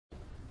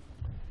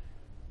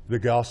The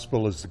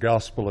Gospel is the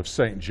Gospel of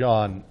St.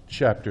 John,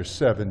 chapter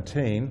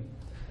 17,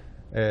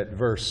 at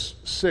verse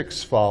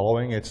 6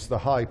 following. It's the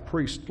high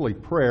priestly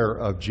prayer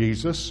of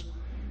Jesus.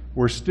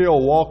 We're still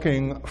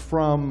walking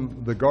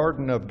from the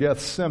Garden of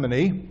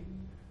Gethsemane,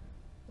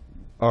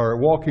 or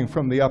walking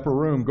from the upper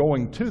room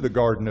going to the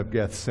Garden of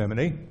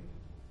Gethsemane.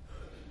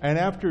 And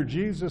after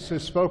Jesus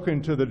has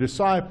spoken to the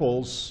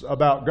disciples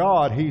about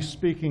God, he's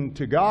speaking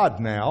to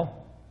God now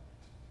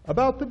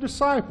about the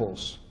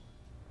disciples.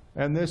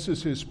 And this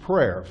is his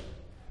prayer.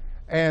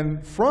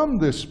 And from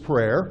this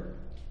prayer,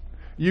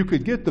 you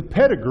could get the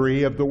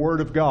pedigree of the Word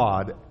of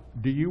God.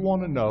 Do you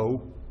want to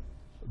know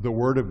the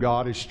Word of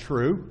God is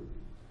true?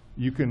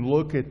 You can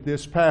look at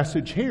this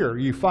passage here.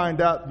 You find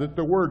out that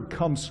the Word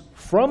comes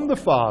from the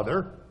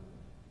Father,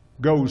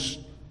 goes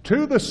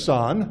to the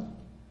Son,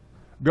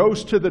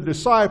 goes to the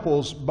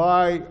disciples,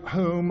 by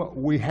whom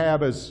we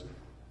have as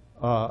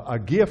a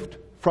gift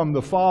from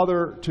the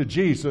Father to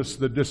Jesus.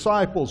 The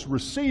disciples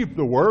received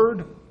the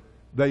Word.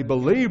 They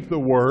believe the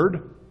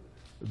Word,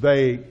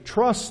 they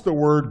trust the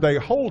Word, they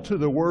hold to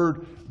the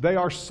Word, they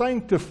are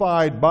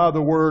sanctified by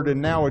the Word, and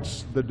now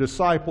it's the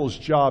disciples'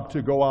 job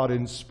to go out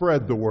and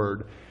spread the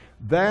Word.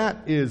 That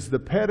is the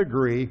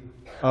pedigree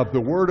of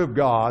the Word of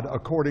God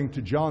according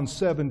to John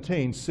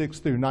 17, 6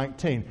 through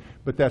 19.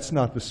 But that's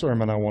not the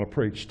sermon I want to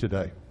preach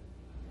today.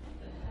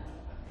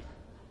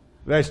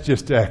 That's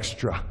just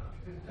extra.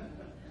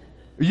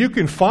 You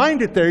can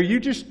find it there. You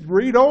just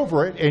read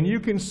over it, and you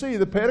can see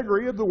the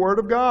pedigree of the Word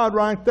of God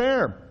right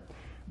there.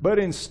 But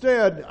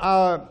instead,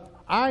 I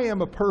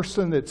am a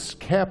person that's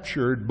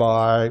captured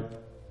by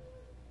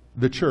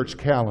the church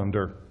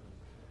calendar.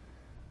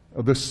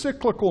 The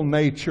cyclical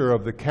nature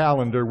of the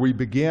calendar. We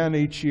begin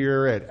each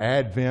year at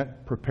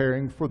Advent,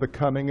 preparing for the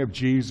coming of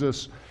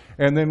Jesus,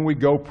 and then we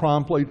go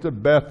promptly to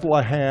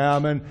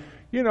Bethlehem, and,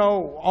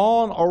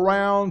 on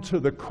around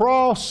to the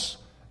cross,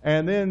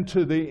 and then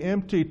to the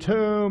empty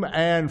tomb,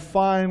 and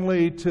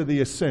finally to the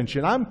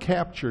ascension. I'm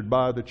captured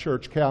by the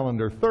church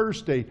calendar.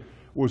 Thursday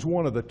was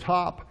one of the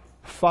top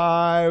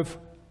 5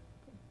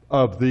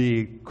 of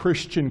the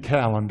Christian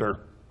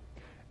calendar.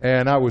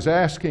 And I was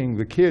asking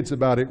the kids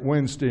about it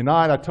Wednesday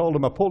night. I told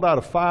them I pulled out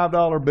a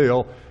 $5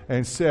 bill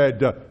and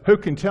said, who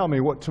can tell me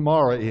what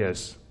tomorrow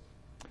is?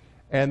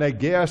 And they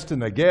guessed,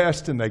 and they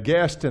guessed, and they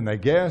guessed, and they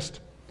guessed.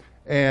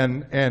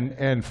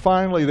 And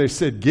finally they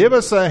said, give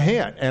us a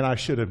hint. And I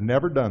should have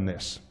never done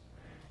this.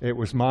 It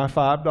was my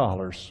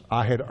 $5.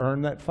 I had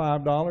earned that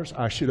 $5.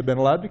 I should have been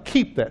allowed to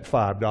keep that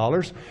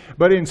 $5.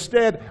 But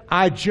instead,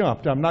 I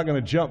jumped. I'm not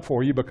going to jump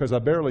for you because I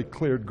barely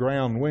cleared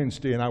ground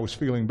Wednesday and I was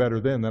feeling better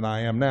then than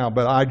I am now.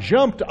 But I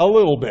jumped a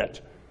little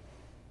bit.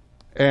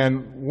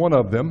 And one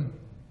of them,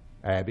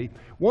 Abby,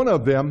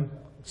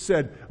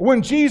 said,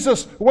 when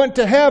Jesus went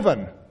to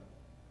heaven.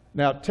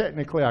 Now,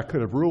 technically, I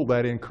could have ruled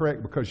that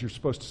incorrect because you're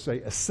supposed to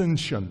say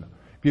ascension.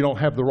 If you don't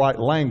have the right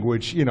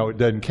language, it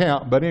doesn't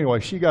count. But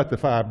anyway, she got the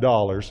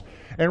 $5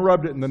 and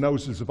rubbed it in the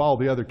noses of all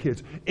the other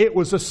kids. It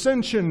was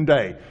Ascension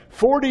Day.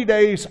 40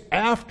 days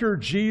after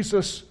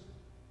Jesus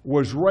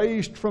was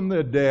raised from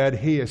the dead,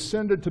 he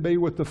ascended to be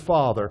with the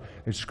Father.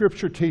 And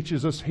Scripture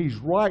teaches us he's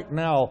right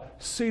now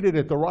seated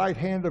at the right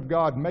hand of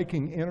God,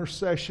 making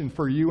intercession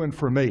for you and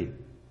for me.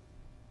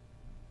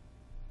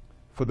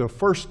 For the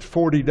first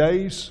 40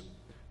 days,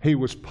 he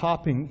was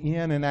popping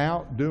in and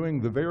out,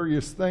 doing the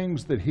various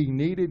things that he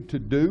needed to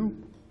do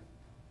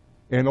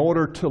in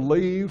order to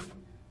leave.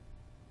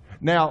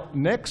 Now,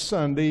 next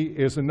Sunday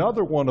is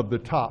another one of the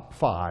top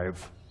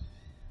 5,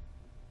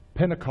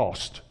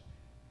 Pentecost,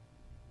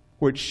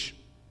 which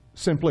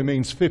simply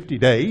means 50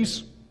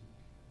 days.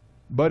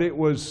 But it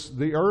was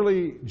the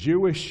early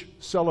Jewish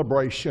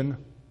celebration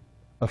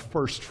of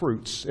first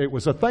fruits. It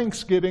was a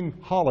Thanksgiving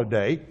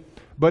holiday,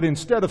 but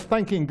instead of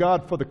thanking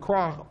God for the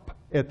crop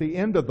at the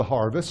end of the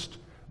harvest,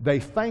 they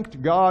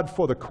thanked God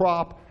for the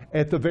crop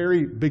at the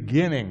very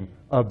beginning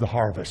of the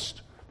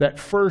harvest. That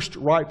first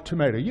ripe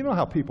tomato. You know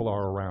how people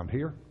are around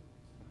here.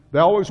 They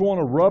always want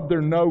to rub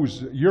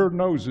your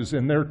noses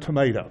in their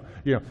tomato.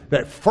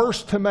 That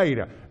first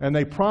tomato. And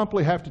they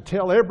promptly have to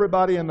tell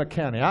everybody in the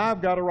county,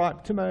 I've got a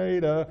ripe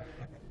tomato.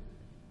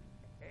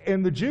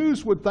 And the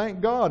Jews would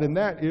thank God, and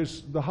that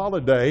is the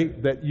holiday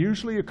that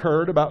usually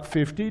occurred about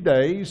 50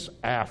 days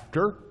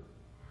after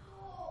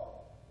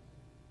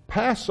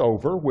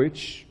Passover,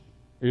 which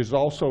is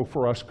also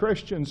for us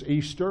Christians,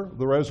 Easter,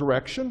 the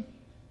resurrection.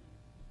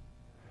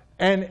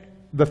 And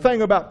the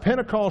thing about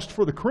Pentecost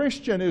for the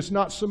Christian is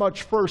not so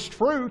much first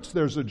fruits.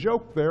 There's a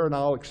joke there, and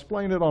I'll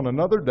explain it on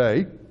another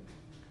day.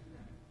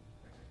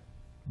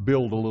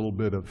 Build a little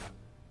bit of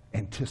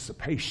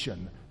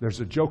anticipation.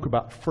 There's a joke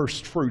about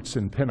first fruits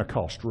in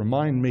Pentecost.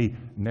 Remind me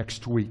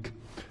next week.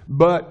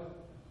 But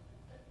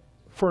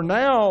for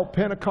now,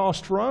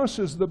 Pentecost for us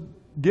is the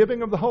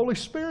giving of the Holy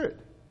Spirit.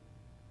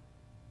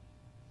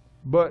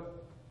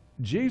 But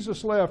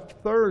Jesus left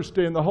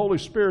Thursday and the Holy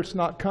Spirit's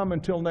not coming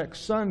until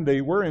next Sunday.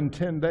 We're in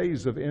 10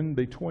 days of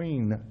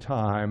in-between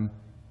time.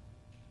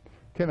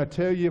 Can I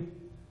tell you,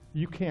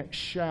 you can't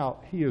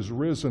shout, He is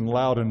risen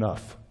loud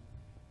enough.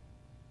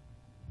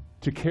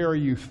 to carry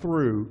you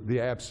through the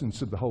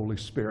absence of the Holy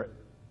Spirit.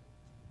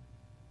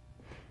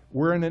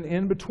 We're in an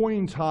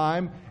in-between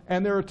time,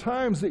 and there are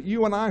times that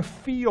you and I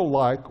feel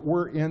like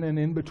we're in an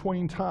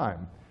in-between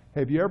time.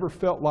 Have you ever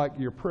felt like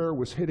your prayer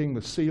was hitting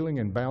the ceiling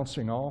and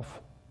bouncing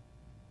off?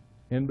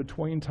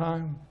 In-between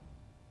time?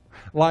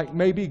 Like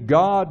maybe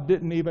God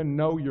didn't even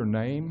know your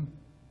name.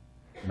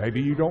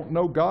 Maybe you don't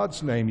know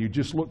God's name. You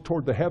just look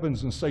toward the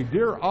heavens and say,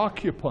 "Dear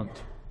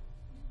occupant."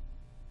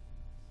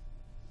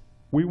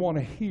 We want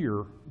to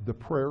hear the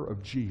prayer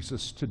of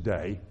Jesus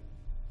today,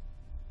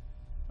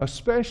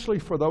 especially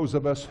for those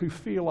of us who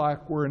feel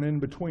like we're in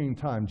in-between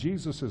time.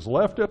 Jesus has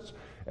left us,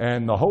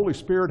 and the Holy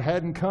Spirit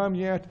hadn't come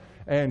yet.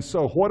 And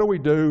so what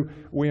do?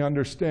 We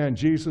understand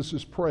Jesus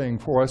is praying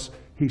for us.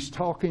 He's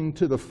talking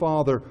to the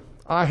Father.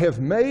 I have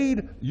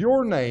made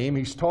your name,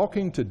 he's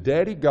talking to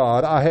Daddy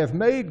God, I have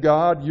made,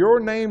 God, your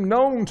name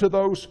known to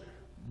those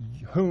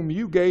whom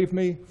you gave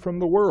me from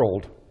the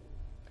world.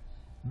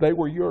 They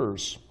were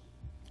yours,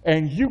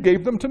 and you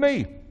gave them to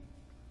me,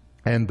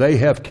 and they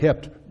have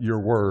kept your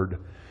word.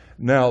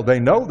 Now they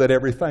know that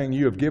everything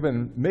you have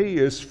given me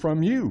is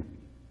from you.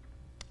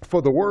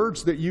 For the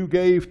words that you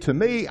gave to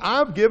me,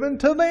 I've given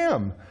to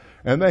them,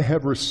 and they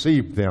have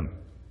received them,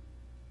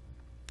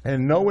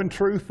 and know in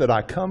truth that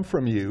I come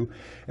from you,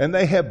 and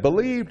they have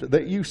believed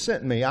that you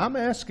sent me. I'm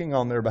asking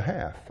on their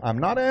behalf. I'm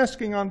not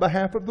asking on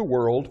behalf of the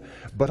world,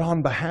 but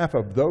on behalf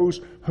of those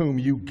whom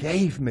you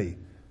gave me,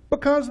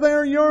 because they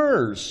are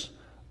yours.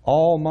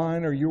 All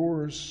mine are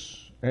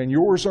yours, and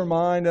yours are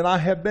mine, and I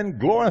have been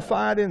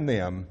glorified in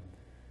them.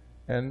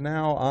 And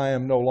now I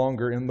am no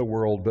longer in the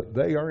world, but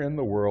they are in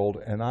the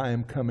world, and I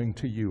am coming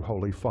to you,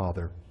 Holy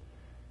Father.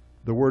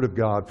 The word of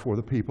God for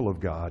the people of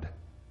God.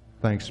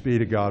 Thanks be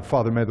to God.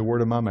 Father, may the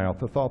word of my mouth,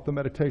 the thought, the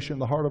meditation,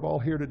 the heart of all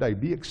here today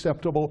be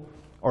acceptable,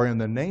 or in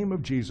the name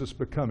of Jesus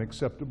become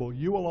acceptable.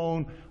 You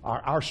alone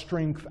are our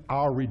strength,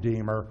 our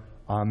Redeemer.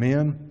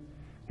 Amen.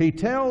 He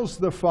tells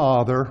the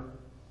Father,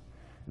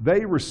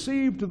 they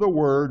received the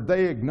word,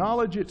 they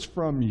acknowledge it's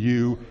from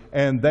you,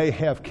 and they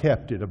have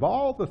kept it. Of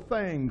all the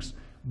things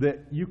that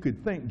you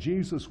could think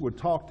Jesus would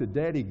talk to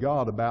Daddy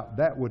God about,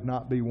 that would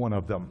not be one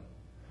of them.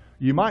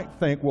 You might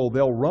think, well,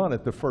 they'll run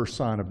at the first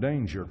sign of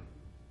danger.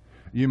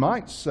 You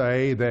might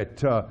say that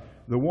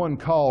the one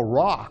called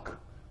Rock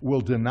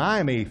will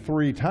deny me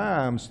 3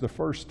 times the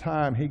first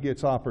time he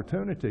gets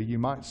opportunity. You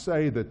might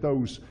say that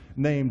those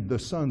named the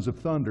sons of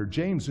thunder,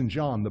 James and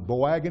John, the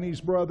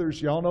Boanerges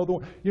brothers, y'all know the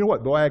one? You know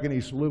what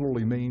Boanerges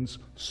literally means?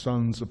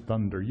 Sons of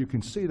thunder. You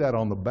can see that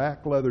on the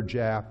back leather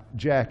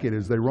jacket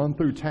as they run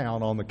through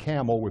town on the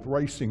camel with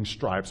racing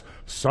stripes.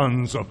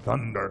 Sons of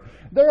thunder.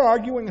 They're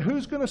arguing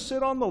who's going to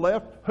sit on the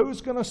left,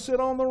 who's going to sit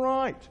on the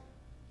right.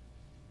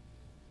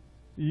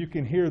 You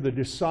can hear the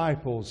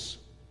disciples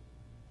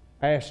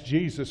ask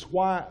Jesus,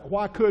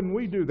 why couldn't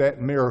we do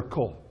that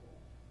miracle?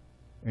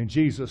 And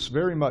Jesus,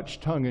 very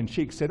much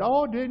tongue-in-cheek, said,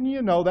 oh, didn't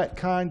you know that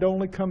kind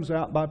only comes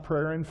out by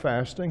prayer and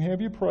fasting?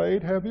 Have you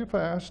prayed? Have you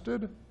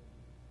fasted?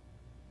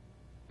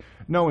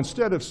 No,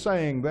 instead of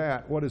saying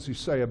that, what does he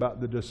say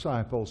about the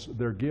disciples?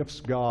 They're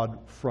gifts, God,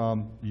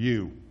 from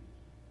you.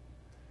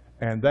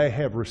 And they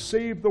have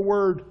received the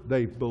word,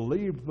 they've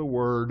believed the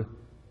word,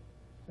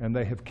 and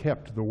they have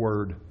kept the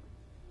word.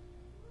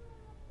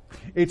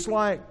 It's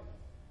like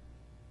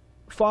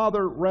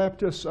Father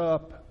wrapped us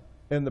up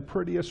in the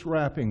prettiest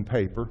wrapping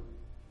paper,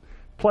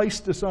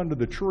 placed us under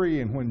the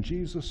tree, and when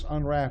Jesus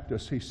unwrapped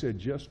us, he said,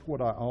 just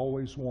what I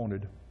always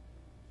wanted.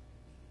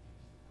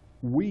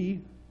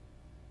 We,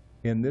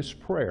 in this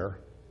prayer,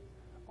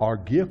 are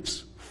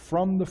gifts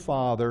from the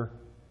Father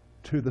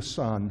to the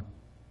Son.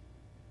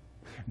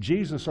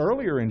 Jesus,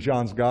 earlier in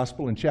John's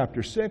Gospel in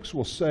chapter 6,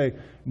 will say,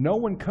 no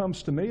one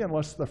comes to me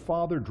unless the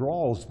Father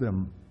draws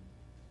them.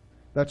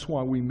 That's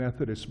why we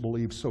Methodists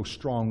believe so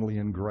strongly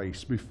in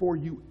grace. Before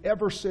you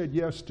ever said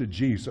yes to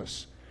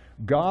Jesus,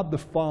 God the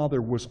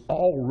Father was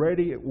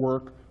already at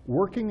work,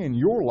 working in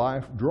your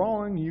life,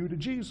 drawing you to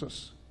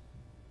Jesus.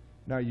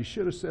 Now, you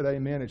should have said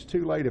amen. It's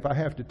too late if I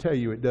have to tell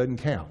you it doesn't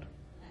count.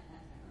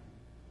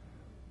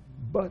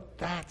 But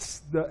that's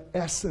the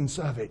essence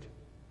of it.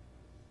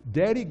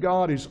 Daddy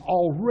God is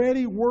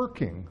already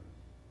working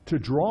to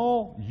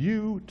draw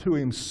you to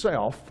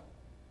himself.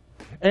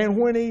 And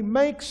when he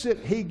makes it,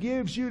 he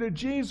gives you to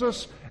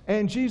Jesus.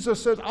 And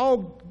Jesus says,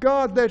 oh,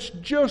 God, that's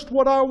just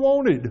what I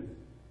wanted.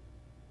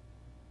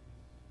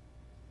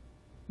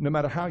 No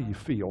matter how you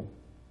feel.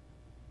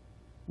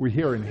 We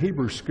hear in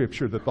Hebrew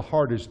Scripture that the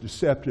heart is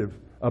deceptive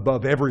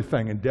above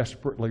everything and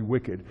desperately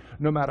wicked.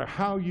 No matter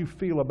how you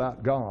feel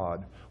about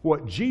God,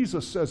 what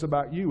Jesus says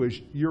about you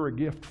is you're a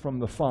gift from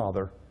the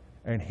Father,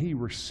 and he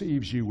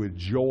receives you with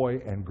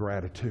joy and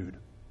gratitude.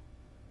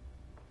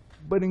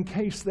 But in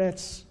case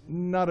that's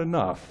not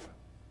enough,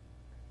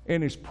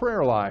 in his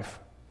prayer life,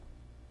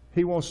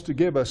 he wants to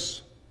give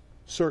us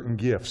certain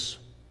gifts.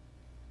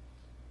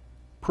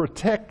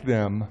 Protect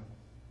them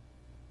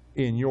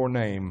in your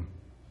name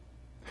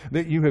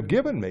that you have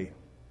given me,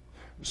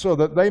 so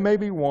that they may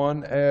be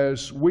one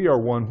as we are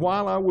one.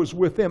 While I was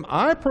with them,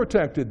 I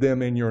protected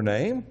them in your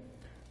name.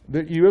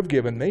 that you have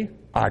given me.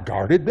 I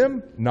guarded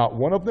them. Not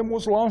one of them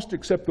was lost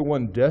except the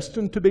one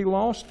destined to be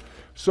lost,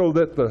 so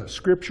that the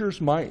Scriptures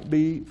might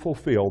be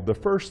fulfilled. The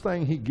first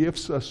thing he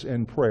gives us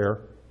in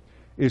prayer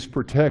is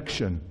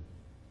protection.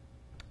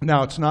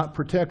 Now, it's not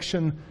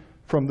protection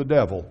from the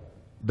devil.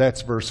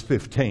 That's verse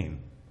 15.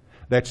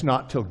 That's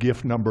not till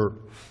gift number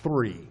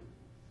 3.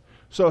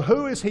 So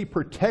who is he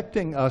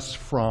protecting us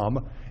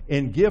from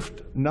in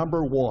gift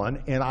number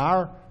 1 in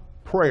our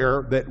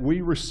prayer that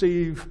we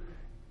receive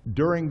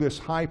during this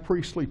high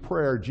priestly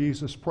prayer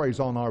Jesus prays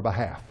on our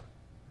behalf?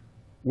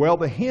 Well,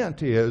 the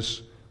hint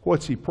is,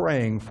 what's he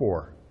praying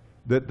for?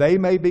 That they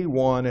may be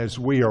one as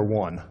we are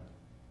one.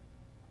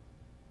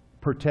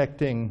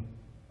 Protecting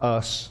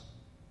us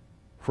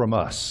from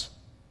us.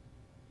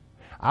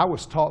 I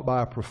was taught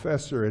by a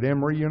professor at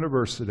Emory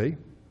University.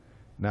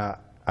 Now,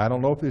 I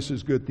don't know if this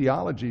is good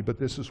theology, but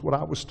this is what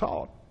I was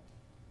taught.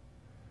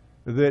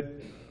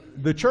 That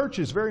the church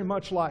is very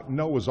much like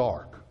Noah's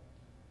Ark.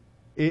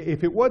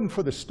 If it wasn't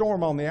for the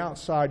storm on the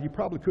outside, you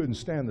probably couldn't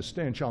stand the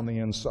stench on the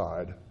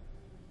inside.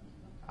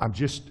 I'm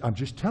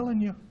just telling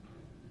you.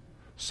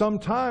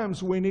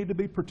 Sometimes we need to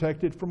be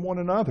protected from one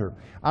another.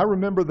 I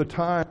remember the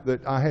time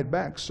that I had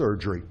back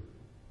surgery.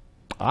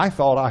 I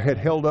thought I had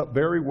held up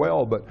very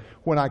well, but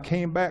when I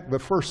came back the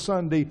first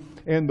Sunday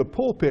in the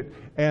pulpit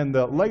and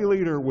the lay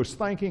leader was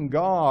thanking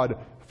God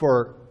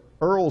for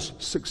Earl's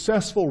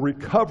successful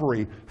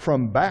recovery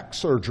from back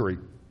surgery,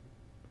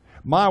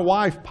 my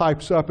wife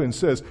pipes up and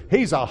says,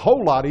 "He's a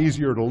whole lot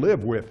easier to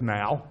live with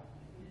now."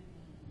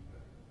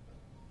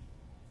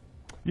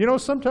 You know,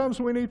 sometimes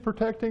we need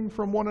protecting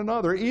from one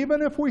another,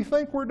 even if we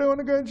think we're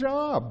doing a good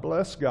job.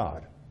 Bless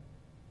God.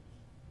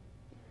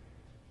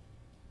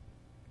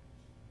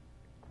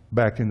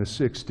 Back in the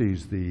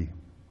 60s, the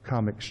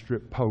comic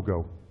strip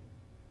Pogo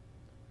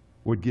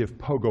would give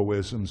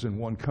pogoisms, and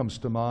one comes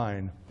to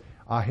mind.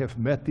 I have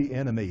met the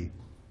enemy,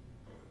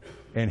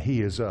 and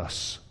he is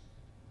us.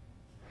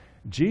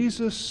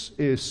 Jesus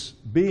is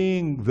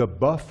being the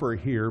buffer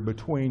here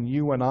between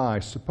you and I.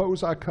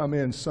 Suppose I come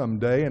in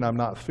someday and I'm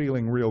not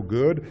feeling real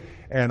good,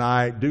 and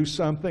I do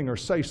something or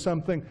say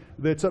something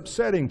that's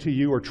upsetting to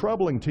you or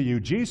troubling to you.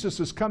 Jesus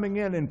is coming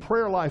in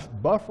prayer life,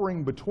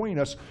 buffering between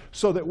us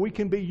so that we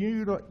can be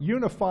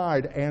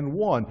unified and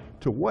one.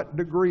 To what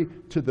degree?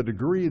 To the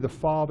degree the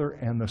Father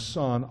and the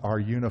Son are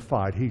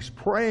unified. He's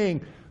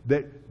praying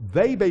that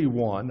they be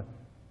one.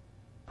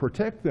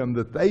 Protect them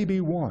that they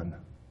be one.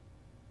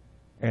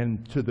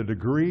 And to the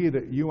degree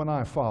that you and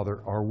I,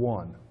 Father, are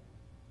one.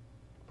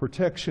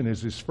 Protection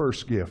is his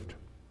first gift.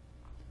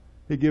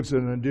 He gives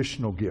an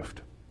additional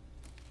gift.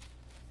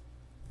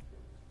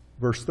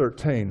 Verse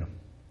 13.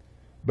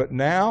 But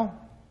now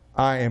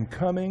I am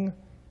coming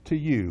to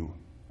you,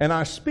 and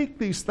I speak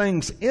these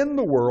things in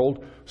the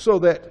world so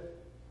that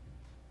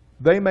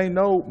they may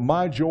know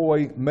my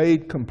joy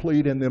made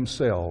complete in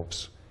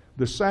themselves.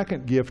 The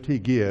second gift he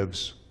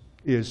gives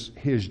is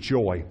his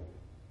joy.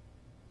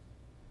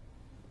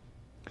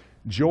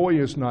 Joy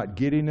is not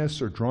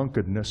giddiness or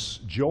drunkenness.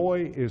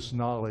 Joy is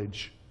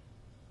knowledge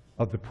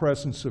of the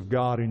presence of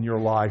God in your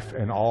life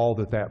and all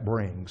that that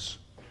brings.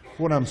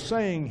 What I'm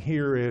saying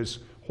here is,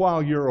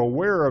 while you're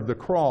aware of the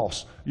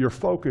cross, your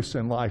focus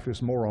in life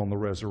is more on the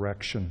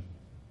resurrection.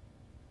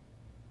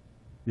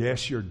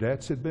 Yes, your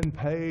debts have been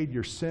paid,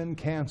 your sin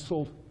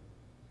canceled,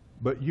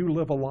 but you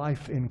live a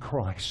life in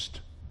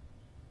Christ.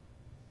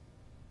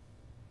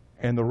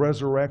 And the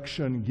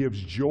resurrection gives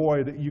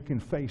joy that you can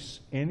face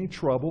any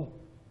trouble,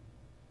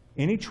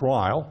 any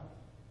trial,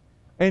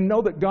 and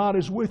know that God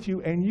is with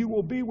you, and you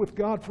will be with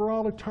God for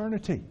all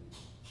eternity.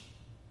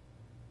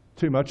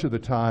 Too much of the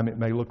time it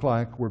may look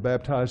like we're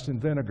baptized in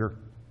vinegar,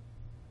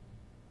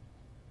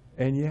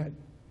 and yet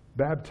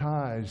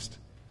baptized,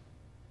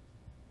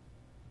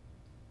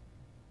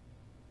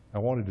 I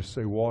wanted to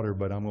say water,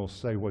 but I'm going to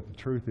say what the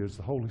truth is,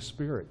 the Holy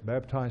Spirit.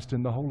 Baptized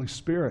in the Holy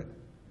Spirit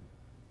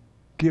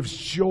gives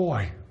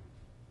joy,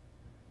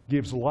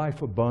 gives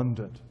life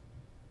abundant.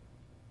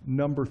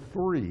 Number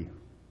 3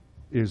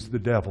 is the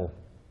devil.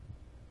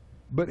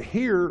 But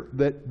here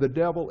that the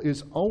devil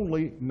is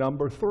only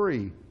number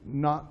 3,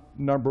 not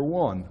number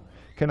 1.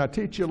 Can I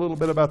teach you a little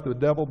bit about the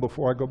devil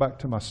before I go back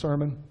to my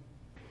sermon?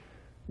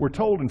 We're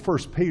told in 1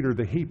 Peter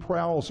that he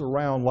prowls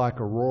around like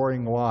a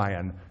roaring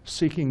lion,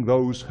 seeking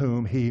those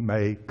whom he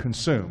may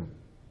consume.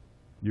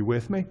 You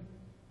with me?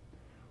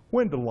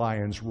 When do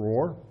lions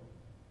roar?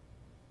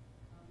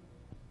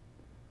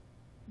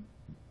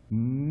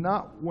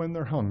 Not when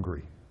they're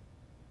hungry,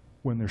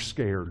 when they're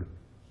scared.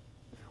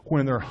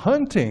 When they're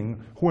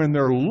hunting, when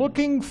they're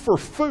looking for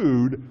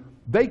food,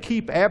 they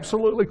keep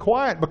absolutely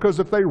quiet, because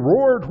if they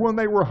roared when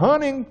they were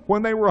hunting,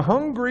 when they were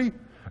hungry,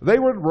 they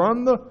would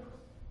run the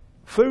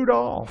food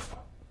off.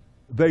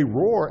 They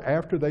roar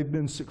after they've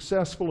been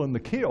successful in the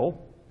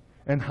kill,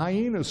 and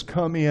hyenas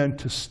come in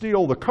to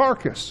steal the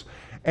carcass.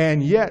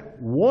 And yet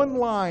one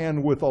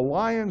lion with a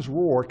lion's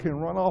roar can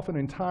run off an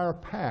entire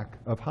pack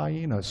of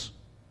hyenas.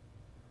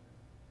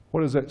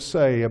 What does that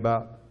say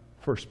about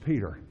 1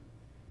 Peter?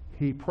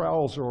 He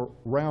prowls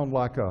around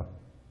like a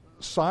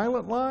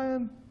silent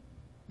lion,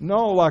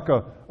 No, like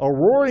a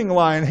roaring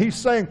lion. He's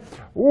saying,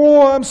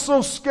 oh, I'm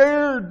so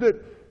scared that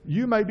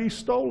you may be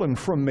stolen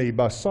from me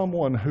by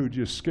someone who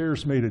just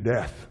scares me to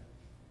death.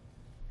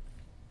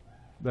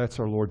 That's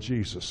our Lord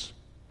Jesus.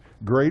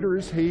 Greater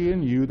is He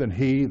in you than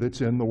he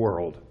that's in the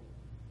world.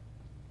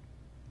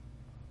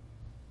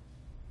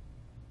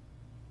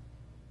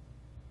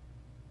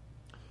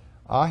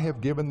 I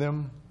have given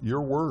them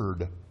your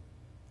word.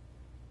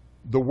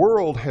 The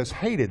world has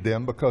hated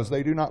them because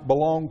they do not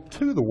belong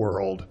to the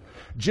world.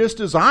 Just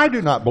as I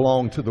do not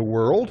belong to the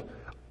world,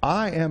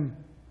 I am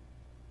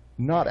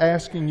not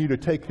asking you to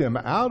take them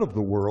out of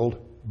the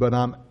world, but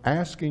I'm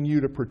asking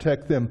you to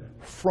protect them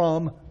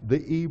from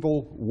the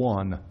evil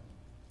one.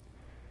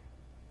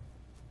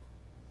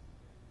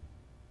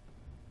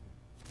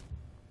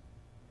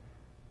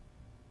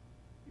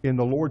 In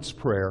the Lord's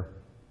Prayer,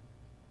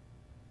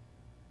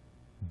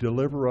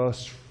 deliver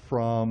us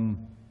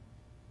from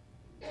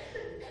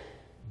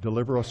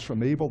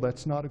evil.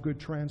 That's not a good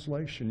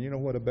translation. You know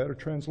what a better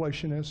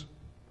translation is?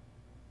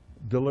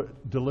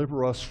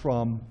 Deliver us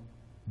from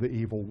the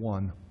evil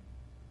one.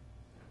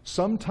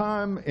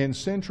 Sometime in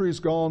centuries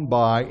gone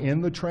by,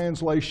 in the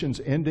translations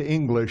into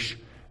English,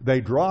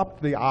 they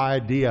dropped the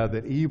idea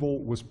that evil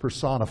was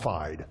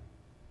personified,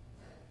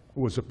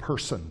 was a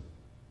person.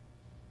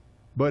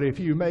 But if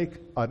you make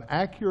an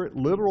accurate,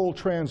 literal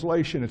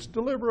translation, it's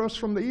deliver us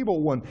from the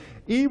evil one.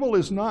 Evil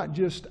is not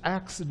just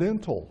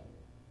accidental.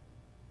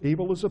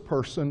 Evil is a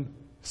person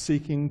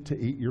seeking to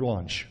eat your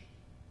lunch.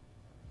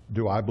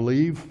 Do I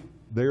believe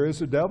there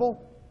is a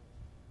devil?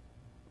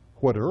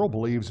 What Earl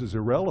believes is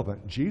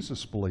irrelevant.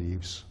 Jesus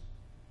believes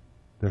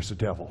there's a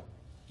devil.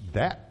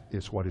 That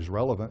is what is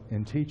relevant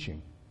in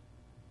teaching.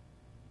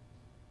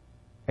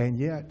 And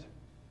yet,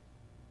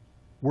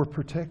 we're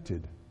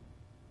protected.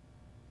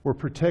 We're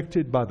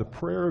protected by the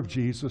prayer of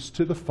Jesus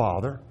to the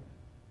Father.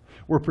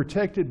 We're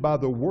protected by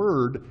the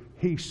word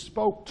He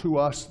spoke to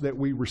us that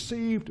we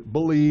received,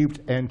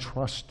 believed, and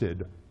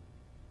trusted.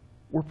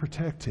 We're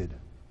protected,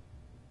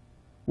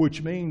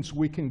 which means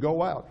we can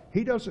go out.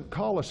 He doesn't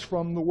call us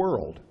from the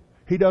world.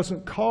 He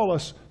doesn't call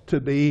us to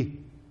be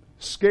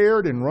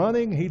scared and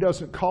running. He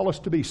doesn't call us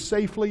to be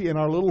safely in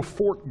our little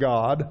fort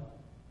God.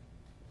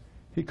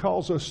 He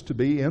calls us to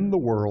be in the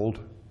world,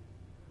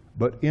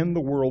 but in the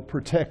world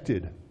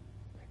protected.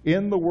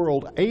 In the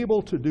world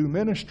able to do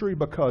ministry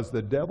because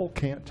the devil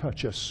can't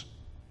touch us.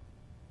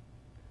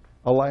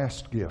 A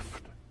last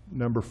gift,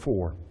 number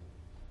 4.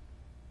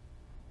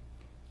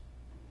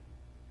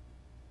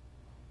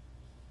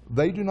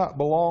 They do not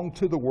belong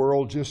to the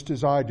world just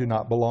as I do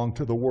not belong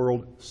to the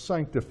world.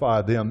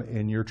 Sanctify them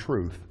in your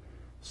truth.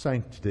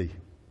 Sanctity,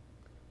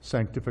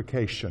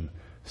 sanctification.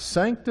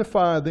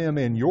 Sanctify them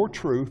in your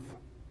truth,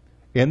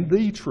 in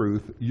the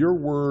truth. Your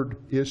word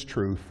is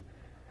truth.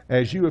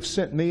 As you have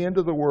sent me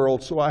into the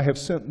world, so I have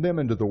sent them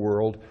into the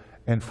world.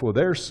 And for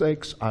their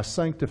sakes I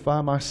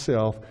sanctify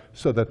myself,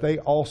 so that they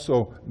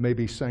also may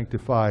be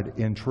sanctified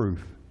in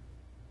truth.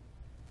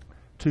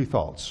 2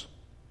 thoughts.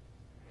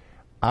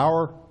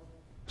 Our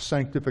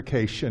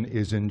sanctification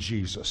is in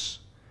Jesus.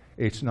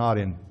 It's not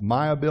in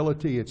my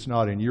ability, it's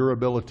not in your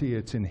ability,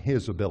 it's in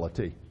His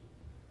ability.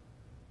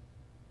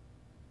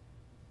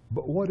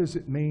 But what does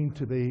it mean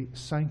to be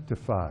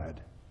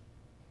sanctified?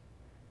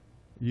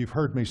 You've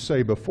heard me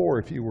say before,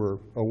 if you were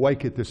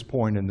awake at this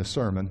point in the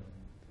sermon,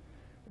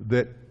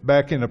 that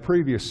back in a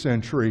previous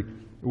century,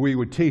 we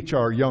would teach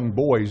our young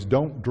boys,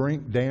 don't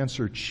drink, dance,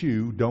 or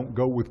chew, don't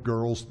go with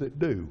girls that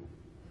do.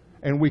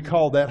 And we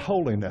call that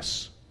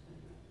holiness.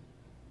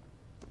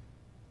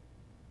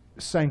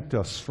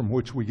 Sanctus, from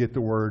which we get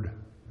the word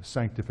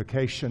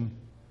sanctification,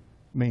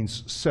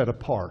 means set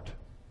apart.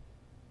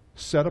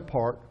 Set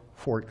apart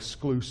for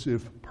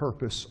exclusive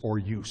purpose or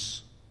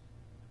use.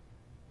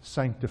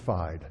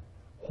 Sanctified.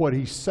 What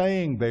he's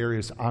saying there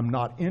is, I'm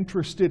not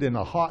interested in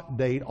a hot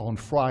date on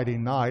Friday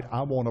night.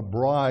 I want a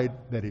bride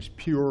that is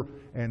pure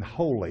and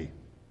holy,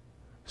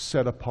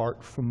 set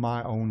apart from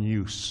my own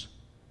use.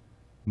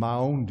 My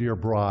own dear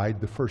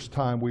bride, the first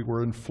time we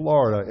were in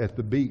Florida at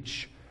the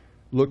beach,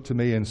 looked to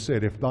me and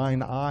said, if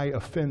thine eye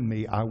offend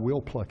me, I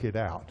will pluck it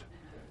out.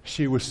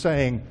 She was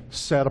saying,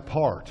 set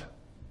apart.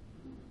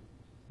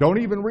 Don't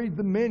even read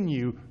the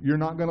menu. You're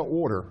not going to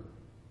order.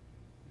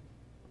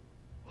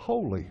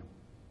 Holy.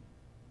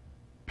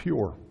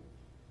 Pure.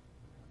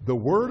 The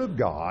Word of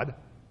God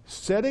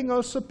setting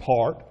us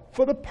apart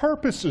for the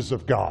purposes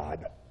of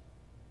God,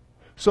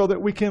 so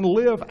that we can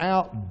live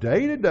out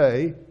day to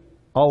day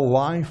a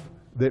life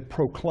that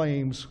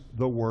proclaims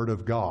the Word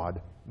of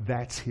God.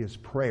 That's His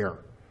prayer.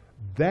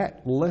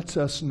 That lets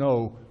us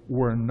know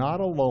we're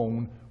not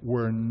alone,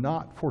 we're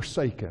not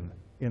forsaken.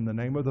 In the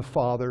name of the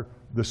Father,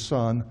 the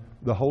Son,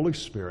 the Holy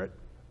Spirit.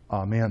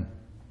 Amen.